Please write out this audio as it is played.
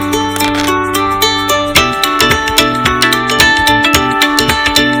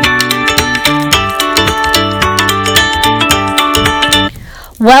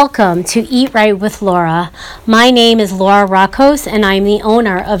Welcome to Eat Right with Laura. My name is Laura Rockos, and I'm the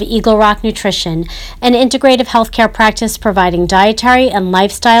owner of Eagle Rock Nutrition, an integrative healthcare practice providing dietary and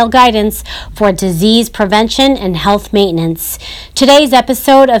lifestyle guidance for disease prevention and health maintenance. Today's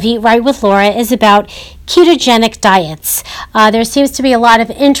episode of Eat Right with Laura is about ketogenic diets. There seems to be a lot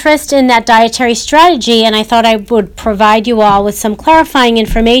of interest in that dietary strategy, and I thought I would provide you all with some clarifying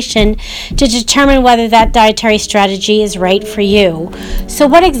information to determine whether that dietary strategy is right for you.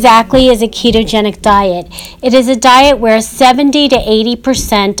 So what exactly is a ketogenic diet? It is a diet where 70 to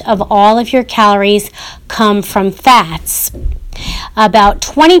 80% of all of your calories come from fats. About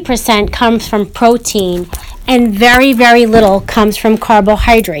 20% comes from protein, and very, very little comes from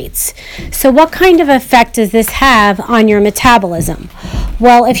carbohydrates. So what kind of effect does this have on your metabolism?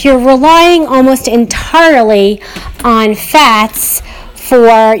 Well, if you're relying almost entirely on fats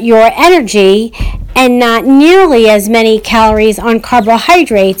for your energy and not nearly as many calories on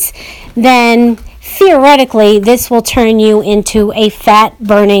carbohydrates, then theoretically this will turn you into a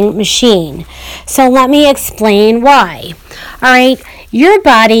fat-burning machine. So let me explain why. All right, your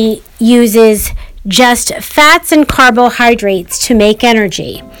body uses just fats and carbohydrates to make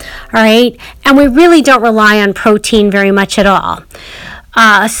energy, all right? And we really don't rely on protein very much at all.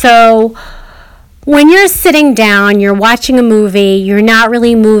 So when you're sitting down, you're watching a movie, you're not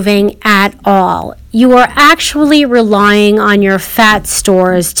really moving at all. You are actually relying on your fat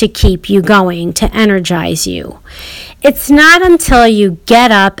stores to keep you going, to energize you. It's not until you get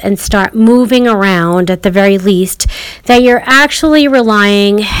up and start moving around, at the very least, that you're actually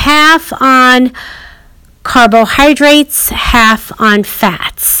relying half on carbohydrates, half on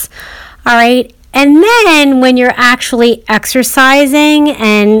fats. All right? And then when you're actually exercising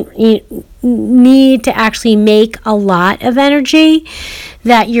and you need to actually make a lot of energy,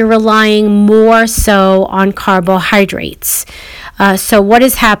 that you're relying more so on carbohydrates. So what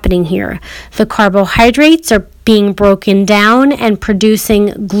is happening here? The carbohydrates are being broken down and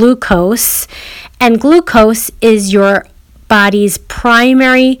producing glucose, and glucose is your body's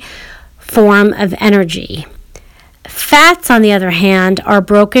primary form of energy. Fats, on the other hand, are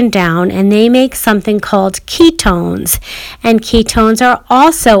broken down and they make something called ketones, and ketones are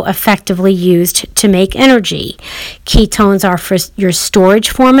also effectively used to make energy. Ketones are for your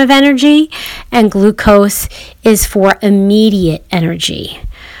storage form of energy, and glucose is for immediate energy.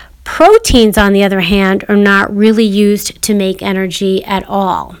 Proteins, on the other hand, are not really used to make energy at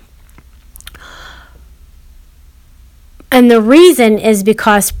all. And the reason is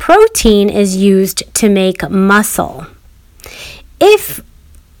because protein is used to make muscle. If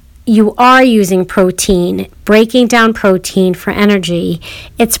you are using protein, breaking down protein for energy,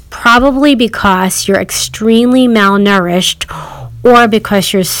 it's probably because you're extremely malnourished or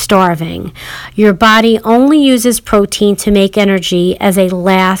because you're starving. Your body only uses protein to make energy as a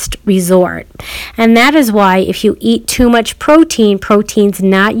last resort. And that is why if you eat too much protein, proteins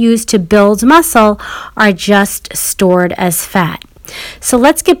not used to build muscle are just stored as fat. So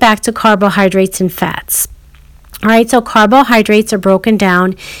let's get back to carbohydrates and fats. All right, so carbohydrates are broken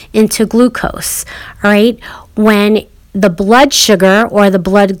down into glucose. All right, when the blood sugar or the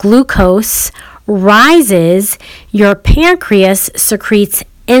blood glucose rises, your pancreas secretes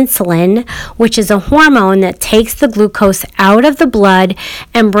insulin, which is a hormone that takes the glucose out of the blood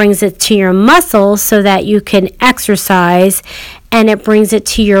and brings it to your muscles so that you can exercise, and it brings it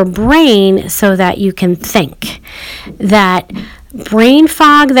to your brain so that you can think. That brain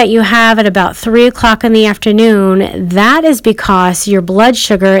fog that you have at about 3 o'clock in the afternoon, that is because your blood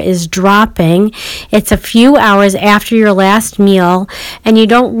sugar is dropping. It's a few hours after your last meal, and you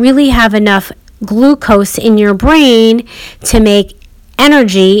don't really have enough glucose in your brain to make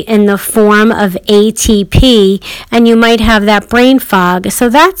energy in the form of ATP, and you might have that brain fog. So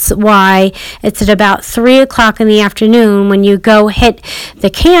that's why it's at about 3 o'clock in the afternoon when you go hit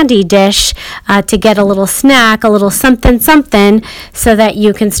the candy dish to get a little snack, a little something, so that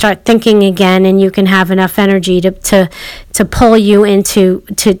you can start thinking again and you can have enough energy to pull you into,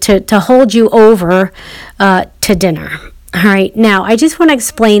 to hold you over to dinner. All right, now I just want to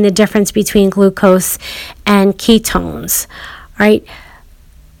explain the difference between glucose and ketones. All right,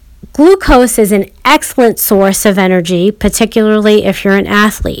 glucose is an excellent source of energy, particularly if you're an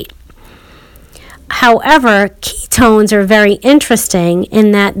athlete. However, ketones are very interesting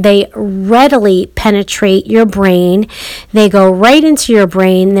in that they readily penetrate your brain. They go right into your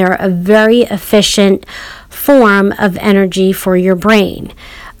brain. They're a very efficient form of energy for your brain.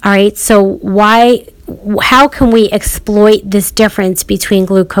 All right, so how can we exploit this difference between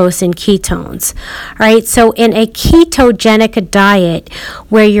glucose and ketones? All right, so in a ketogenic diet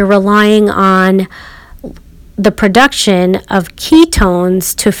where you're relying on the production of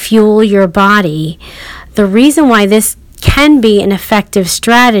ketones to fuel your body. The reason why this can be an effective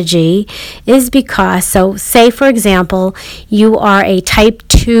strategy is because, so say for example, you are a type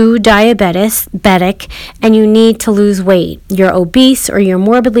 2 diabetic and you need to lose weight. You're obese or you're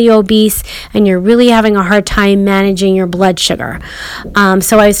morbidly obese and you're really having a hard time managing your blood sugar.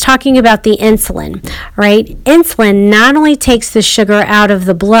 So I was talking about the insulin, right? Insulin not only takes the sugar out of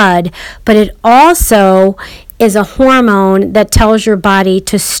the blood, but it also is a hormone that tells your body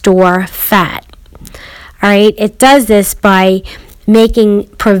to store fat. All right, it does this by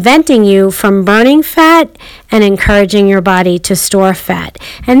preventing you from burning fat and encouraging your body to store fat.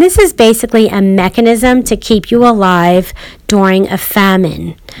 And this is basically a mechanism to keep you alive during a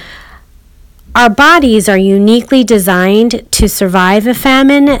famine. Our bodies are uniquely designed to survive a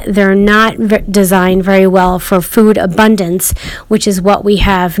famine. They're not designed very well for food abundance, which is what we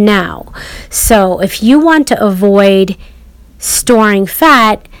have now. So if you want to avoid storing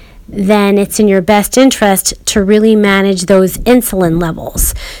fat, then it's in your best interest to really manage those insulin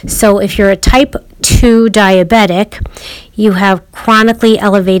levels. So if you're a type 2 diabetic, you have chronically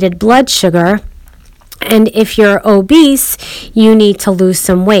elevated blood sugar, and if you're obese, you need to lose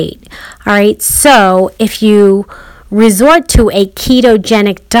some weight. All right, so if you resort to a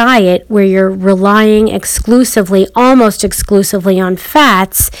ketogenic diet where you're relying almost exclusively on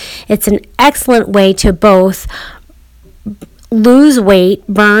fats, it's an excellent way to both lose weight,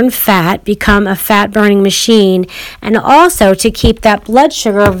 burn fat, become a fat-burning machine, and also to keep that blood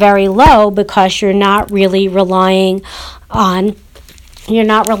sugar very low because you're not relying on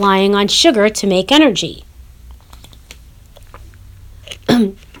sugar to make energy.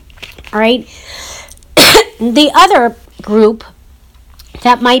 All right. The other group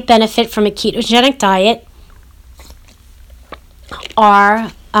that might benefit from a ketogenic diet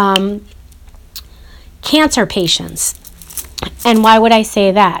are cancer patients. And why would I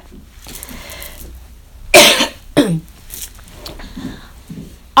say that?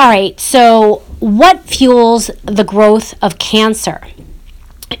 All right, so what fuels the growth of cancer?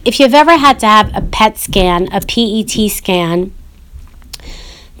 If you've ever had to have a PET scan, a PET scan,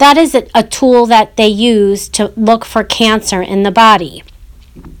 that is a tool that they use to look for cancer in the body.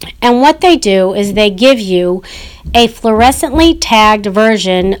 And what they do is they give you a fluorescently tagged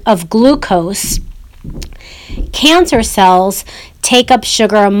version of glucose. Cancer cells take up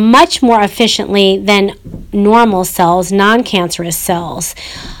sugar much more efficiently than normal cells, non-cancerous cells,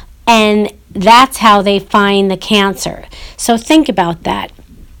 and that's how they find the cancer. So think about that.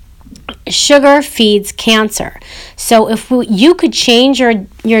 Sugar feeds cancer. So if you could change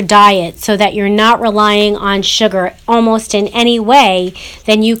your diet so that you're not relying on sugar almost in any way,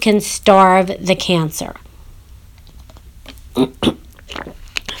 then you can starve the cancer.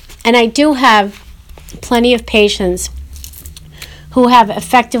 And I do have plenty of patients who have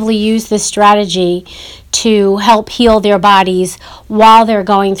effectively used this strategy to help heal their bodies while they're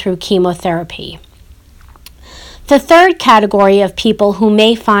going through chemotherapy. The third category of people who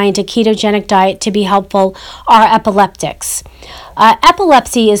may find a ketogenic diet to be helpful are epileptics.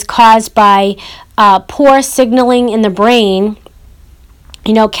 Epilepsy is caused by poor signaling in the brain,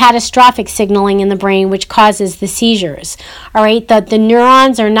 catastrophic signaling in the brain, which causes the seizures. All right, the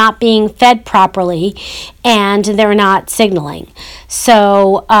neurons are not being fed properly and they're not signaling.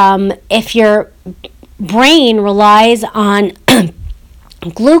 So if your brain relies on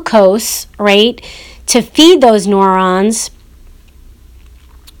glucose, right, to feed those neurons,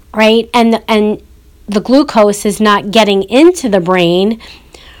 right, and the glucose is not getting into the brain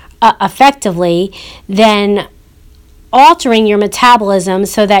effectively, then altering your metabolism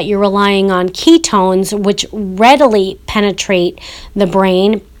so that you're relying on ketones, which readily penetrate the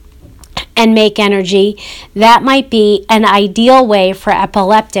brain and make energy, that might be an ideal way for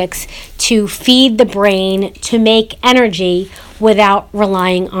epileptics to feed the brain to make energy without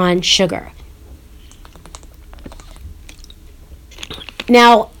relying on sugar.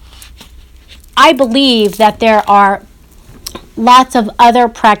 Now, I believe that there are lots of other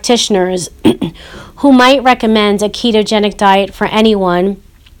practitioners who might recommend a ketogenic diet for anyone,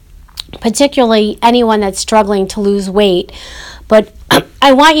 particularly anyone that's struggling to lose weight. But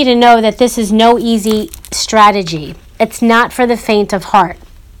I want you to know that this is no easy strategy. It's not for the faint of heart.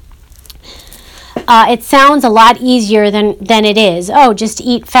 It sounds a lot easier than it is. Oh, just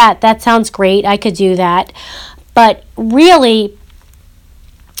eat fat. That sounds great. I could do that. But really,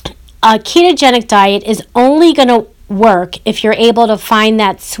 a ketogenic diet is only going to work if you're able to find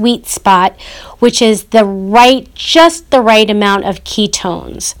that sweet spot, which is just the right amount of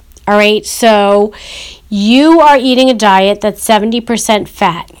ketones. All right, so you are eating a diet that's 70%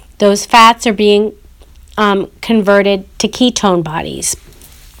 fat. Those fats are being converted to ketone bodies.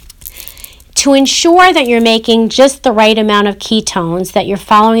 To ensure that you're making just the right amount of ketones, that you're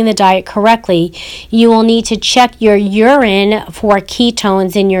following the diet correctly, you will need to check your urine for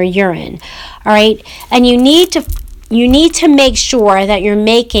ketones in your urine. All right? And you need to make sure that you're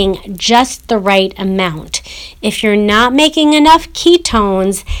making just the right amount. If you're not making enough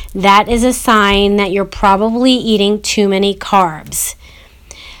ketones, that is a sign that you're probably eating too many carbs.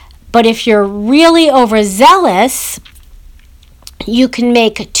 But if you're really overzealous, you can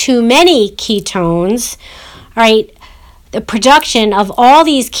make too many ketones. All right, the production of all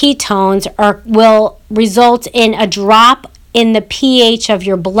these ketones will result in a drop in the pH of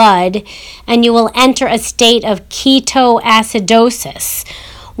your blood, and you will enter a state of ketoacidosis.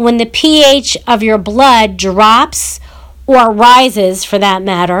 When the pH of your blood drops, or rises for that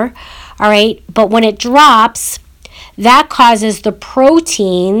matter, all right, but when it drops, that causes the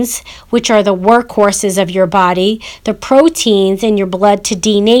proteins, which are the workhorses of your body, the proteins in your blood to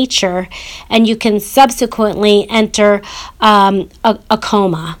denature, and you can subsequently enter a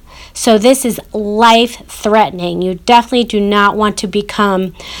coma. So this is life-threatening. You definitely do not want to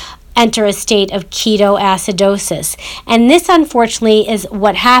enter a state of ketoacidosis. And this, unfortunately, is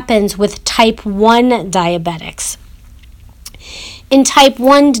what happens with type 1 diabetics. In type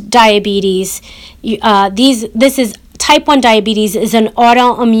 1 diabetes, Type 1 diabetes is an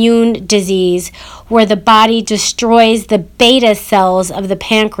autoimmune disease where the body destroys the beta cells of the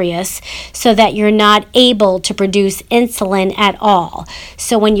pancreas so that you're not able to produce insulin at all.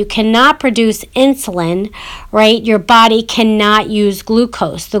 So when you cannot produce insulin, right, your body cannot use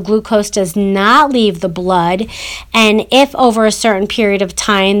glucose. The glucose does not leave the blood, and if over a certain period of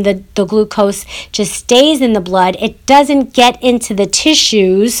time the glucose just stays in the blood, it doesn't get into the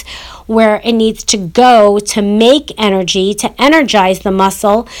tissues where it needs to go to make energy, to energize the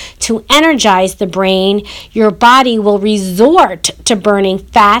muscle, to energize the brain. Your body will resort to burning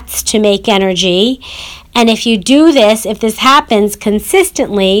fats to make energy. And if this happens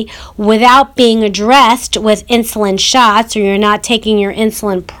consistently without being addressed with insulin shots, or you're not taking your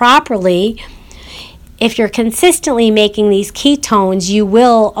insulin properly, if you're consistently making these ketones, you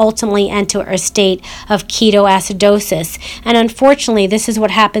will ultimately enter a state of ketoacidosis. And unfortunately, this is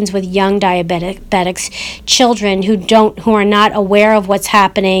what happens with young diabetics, children who are not aware of what's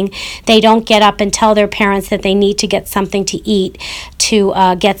happening. They don't get up and tell their parents that they need to get something to eat to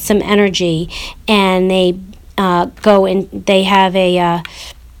get some energy, and they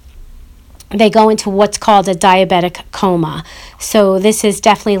go into what's called a diabetic coma. So this is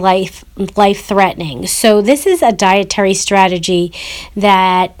definitely life-threatening. So this is a dietary strategy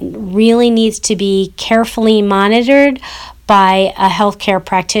that really needs to be carefully monitored by a healthcare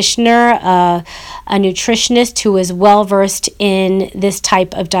practitioner, a nutritionist who is well-versed in this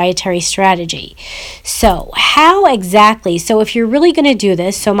type of dietary strategy. So how exactly? So if you're really going to do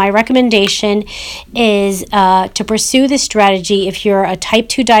this, so my recommendation is to pursue this strategy if you're a type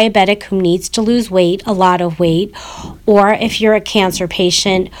 2 diabetic who needs to lose weight, a lot of weight, or if you're a cancer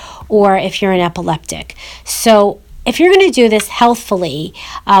patient, or if you're an epileptic. So if you're going to do this healthfully,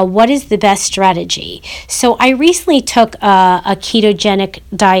 what is the best strategy? So I recently took a ketogenic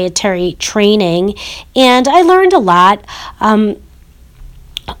dietary training, and I learned a lot.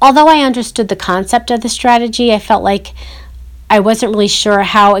 Although I understood the concept of the strategy, I felt like I wasn't really sure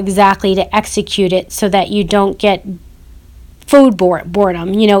how exactly to execute it so that you don't get food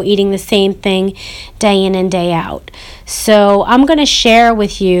boredom, eating the same thing day in and day out. So I'm going to share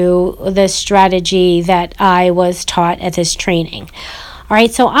with you the strategy that I was taught at this training. All right,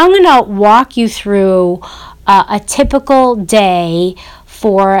 so I'm going to walk you through a typical day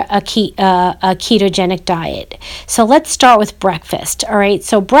for a ketogenic diet. So let's start with breakfast. All right,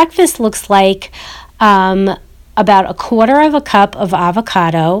 so breakfast looks like about a quarter of a cup of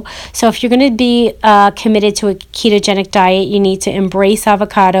avocado. So if you're going to be committed to a ketogenic diet, you need to embrace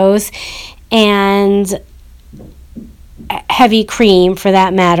avocados and heavy cream for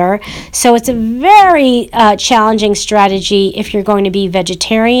that matter. So it's a very challenging strategy if you're going to be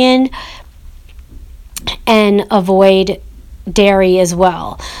vegetarian and avoid dairy as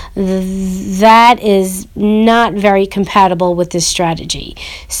well. That is not very compatible with this strategy.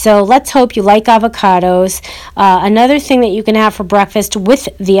 So let's hope you like avocados. Another thing that you can have for breakfast with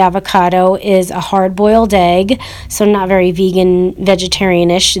the avocado is a hard-boiled egg, so not very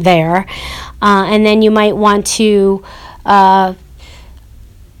vegetarianish there. And then you might want to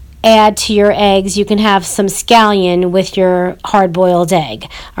add to your eggs, you can have some scallion with your hard-boiled egg.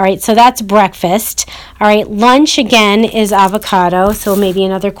 All right, so that's breakfast. All right, lunch again is avocado, so maybe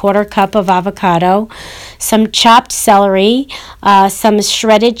another quarter cup of avocado. some chopped celery, some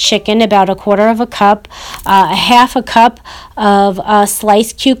shredded chicken, about a quarter of a cup, a half a cup of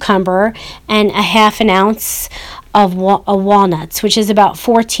sliced cucumber, and a half an ounce of walnuts, which is about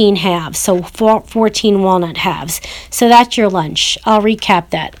 14 halves, so 14 walnut halves. So that's your lunch. I'll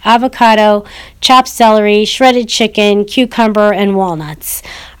recap that. Avocado, chopped celery, shredded chicken, cucumber, and walnuts.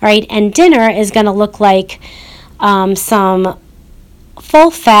 All right, and dinner is going to look like some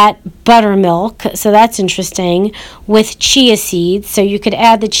full-fat buttermilk, so that's interesting, with chia seeds. So you could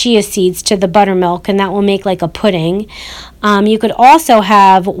add the chia seeds to the buttermilk, and that will make like a pudding. You could also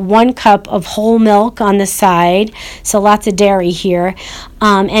have 1 cup of whole milk on the side, so lots of dairy here,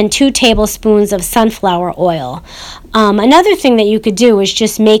 and 2 tablespoons of sunflower oil. Another thing that you could do is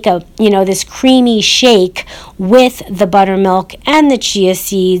just make this creamy shake with the buttermilk and the chia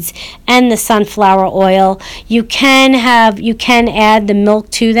seeds and the sunflower oil. You can add the milk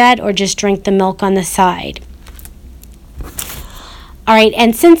to that, or just drink the milk on the side. All right,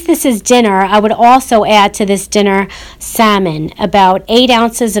 and since this is dinner, I would also add to this dinner salmon, about 8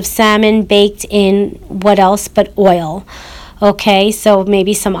 ounces of salmon baked in what else but oil. Okay, so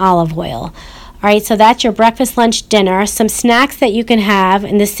maybe some olive oil. All right, so that's your breakfast, lunch, dinner. Some snacks that you can have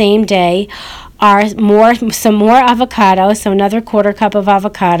in the same day are some more avocado, so another quarter cup of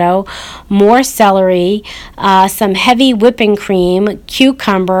avocado, more celery, some heavy whipping cream,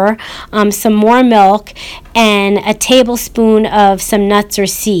 cucumber, some more milk, and a tablespoon of some nuts or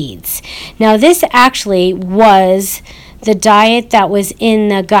seeds. Now, this actually was the diet that was in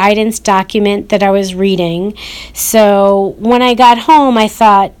the guidance document that I was reading. So when I got home, I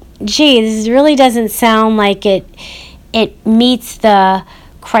thought, gee, this really doesn't sound like it meets the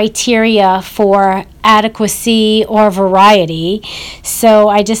criteria for adequacy or variety. So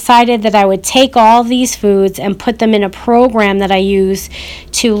I decided that I would take all these foods and put them in a program that I use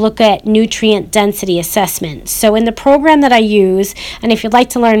to look at nutrient density assessment. So in the program that I use, and if you'd like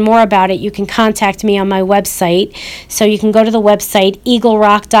to learn more about it, you can contact me on my website. So you can go to the website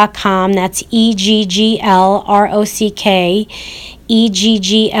eaglerock.com. That's EGGLROCK.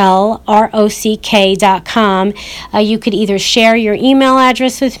 EGGLROCK.com. You could either share your email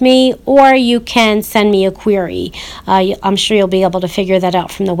address with me, or you can send me a query. I'm sure you'll be able to figure that out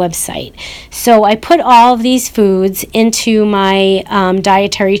from the website. So I put all of these foods into my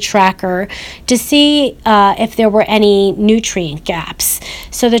dietary tracker to see if there were any nutrient gaps.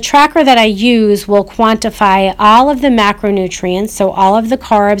 So the tracker that I use will quantify all of the macronutrients, so all of the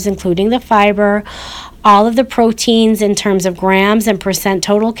carbs, including the fiber, all of the proteins in terms of grams and percent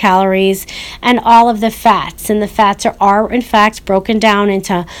total calories, and all of the fats. And the fats are in fact broken down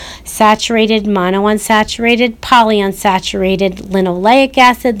into saturated, monounsaturated, polyunsaturated, linoleic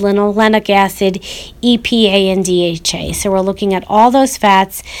acid, linolenic acid, EPA, and DHA. So we're looking at all those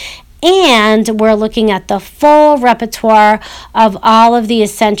fats, and we're looking at the full repertoire of all of the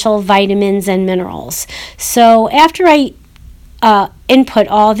essential vitamins and minerals. So after I input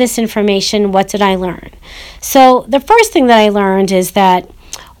all this information, what did I learn? So the first thing that I learned is that,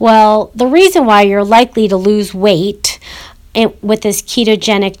 well, the reason why you're likely to lose weight with this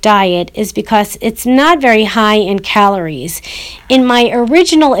ketogenic diet is because it's not very high in calories. In my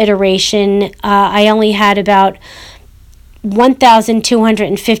original iteration, I only had about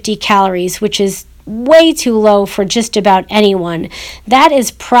 1,250 calories, which is way too low for just about anyone. That is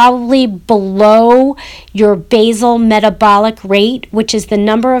probably below your basal metabolic rate, which is the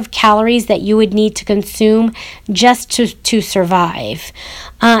number of calories that you would need to consume just to survive.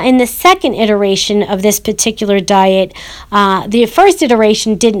 In the second iteration of this particular diet, the first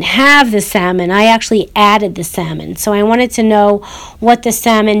iteration didn't have the salmon. I actually added the salmon. So I wanted to know what the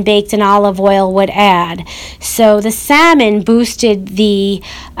salmon baked in olive oil would add. So the salmon boosted the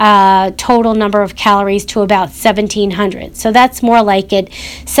total number of calories to about 1,700. So that's more like it.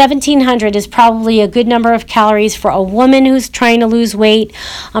 1,700 is probably a good number of calories for a woman who's trying to lose weight.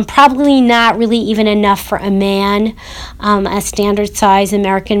 Probably not really even enough for a man, a standard size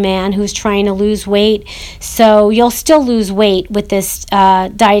American man who's trying to lose weight. So you'll still lose weight with this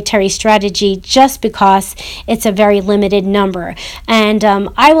dietary strategy just because it's a very limited number. And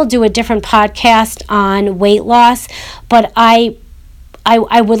I will do a different podcast on weight loss, but I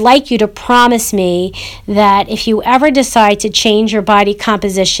would like you to promise me that if you ever decide to change your body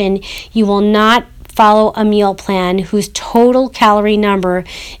composition, you will not follow a meal plan whose total calorie number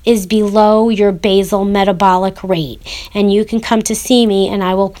is below your basal metabolic rate. And you can come to see me and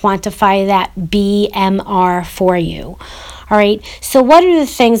I will quantify that BMR for you. All All right, so what are the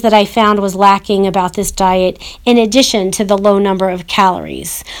things that I found was lacking about this diet in addition to the low number of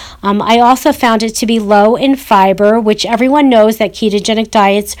calories? I also found it to be low in fiber, which everyone knows that ketogenic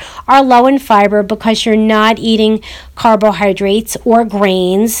diets are low in fiber because you're not eating carbohydrates or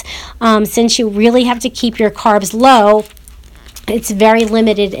grains. Since you really have to keep your carbs low, it's very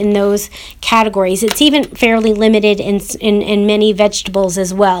limited in those categories. It's even fairly limited in many vegetables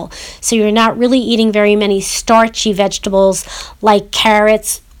as well. So you're not really eating very many starchy vegetables like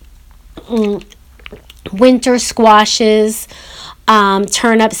carrots, winter squashes,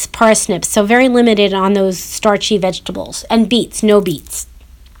 turnips, parsnips. So very limited on those starchy vegetables. And beets, no beets.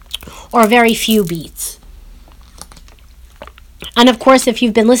 Or very few beets. And of course, if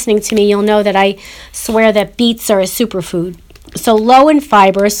you've been listening to me, you'll know that I swear that beets are a superfood. So low in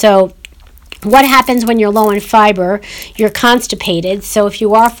fiber. So what happens when you're low in fiber? You're constipated. So if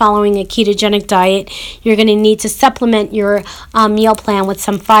you are following a ketogenic diet, you're going to need to supplement your meal plan with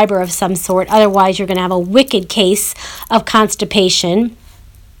some fiber of some sort. Otherwise, you're going to have a wicked case of constipation.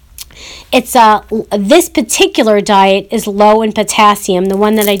 It's this particular diet is low in potassium. The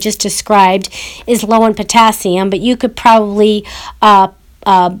one that I just described is low in potassium, but you could probably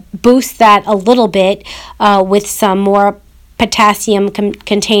boost that a little bit with some more potassium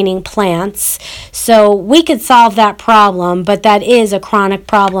containing plants. So we could solve that problem, but that is a chronic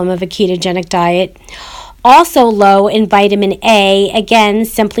problem of a ketogenic diet. Also low in vitamin A, again,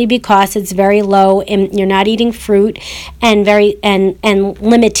 simply because it's very low and you're not eating fruit, and very and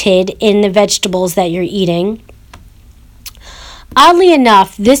limited in the vegetables that you're eating. Oddly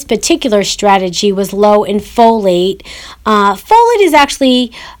enough, this particular strategy was low in folate. Folate is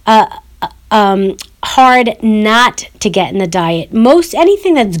actually hard not to get in the diet. Almost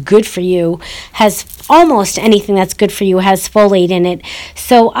anything that's good for you has folate in it.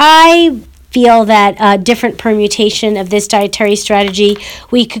 So I feel that a different permutation of this dietary strategy,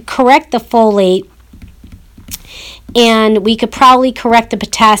 we could correct the folate and we could probably correct the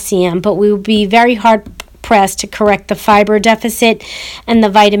potassium, but we would be very hard pressed to correct the fiber deficit and the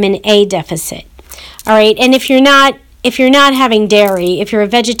vitamin A deficit. All right, and if you're not having dairy, if you're a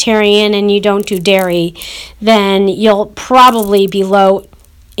vegetarian and you don't do dairy, then you'll probably be low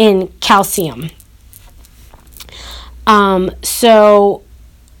in calcium. So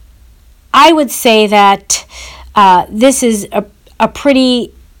I would say that this is a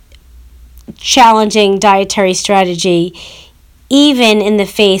pretty challenging dietary strategy, even in the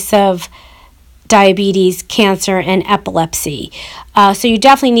face of diabetes, cancer, and epilepsy. So you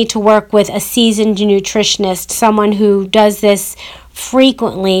definitely need to work with a seasoned nutritionist, someone who does this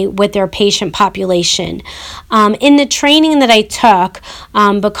frequently with their patient population. In the training that I took,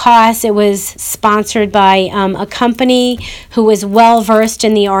 because it was sponsored by a company who is well versed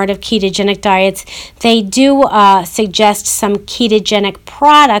in the art of ketogenic diets, they do suggest some ketogenic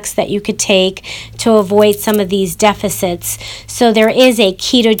products that you could take to avoid some of these deficits. So there is a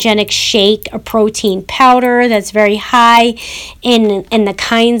ketogenic shake, a protein powder that's very high in the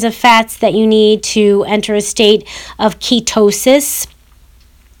kinds of fats that you need to enter a state of ketosis.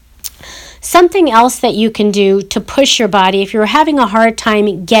 Something else that you can do to push your body, if you're having a hard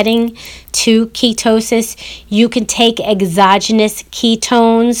time getting to ketosis, you can take exogenous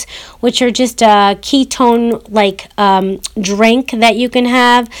ketones, which are just a ketone-like drink that you can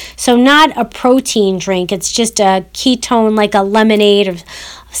have. So not a protein drink, it's just a ketone like a lemonade of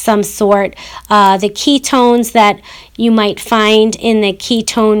some sort. The ketones that you might find in the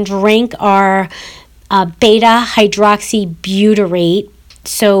ketone drink are beta hydroxybutyrate,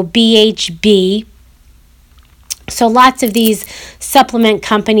 so BHB. So lots of these supplement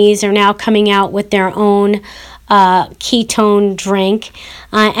companies are now coming out with their own ketone drink.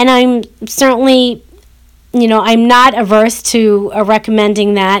 And I'm certainly, I'm not averse to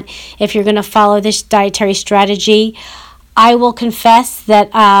recommending that if you're going to follow this dietary strategy. I will confess that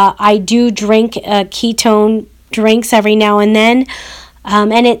I do drink ketone drinks every now and then.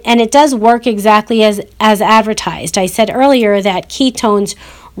 And it does work exactly as advertised. I said earlier that ketones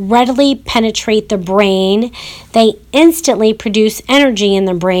readily penetrate the brain. They instantly produce energy in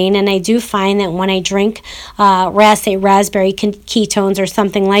the brain, and I do find that when I drink, say raspberry ketones or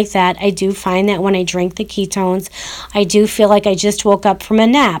something like that, I do find that when I drink the ketones, I do feel like I just woke up from a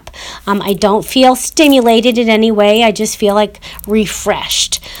nap. I don't feel stimulated in any way. I just feel like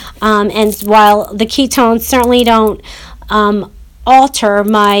refreshed. And while the ketones certainly don't alter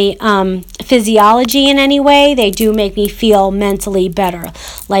my physiology in any way, they do make me feel mentally better,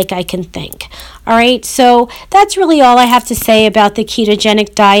 like I can think. All All right, so that's really all I have to say about the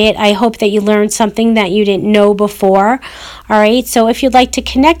ketogenic diet. I hope that you learned something that you didn't know before. All right, so if you'd like to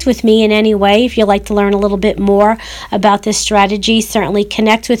connect with me in any way, if you'd like to learn a little bit more about this strategy, certainly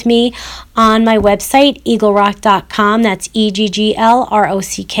connect with me on my website, eaglerock.com. That's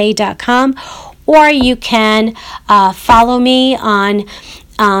EGGLROCK.com. Or you can follow me on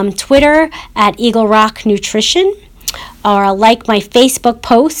Twitter at Eagle Rock Nutrition, or like my Facebook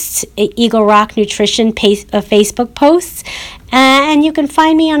posts, Eagle Rock Nutrition Facebook posts, and you can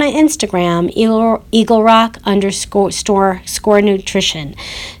find me on Instagram, Eagle Rock _ nutrition.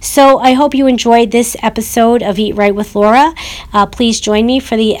 So I hope you enjoyed this episode of Eat Right with Laura. Please join me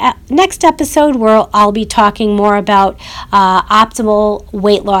for the next episode, where I'll be talking more about optimal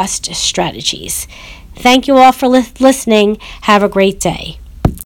weight loss strategies. Thank you all for listening. Have a great day.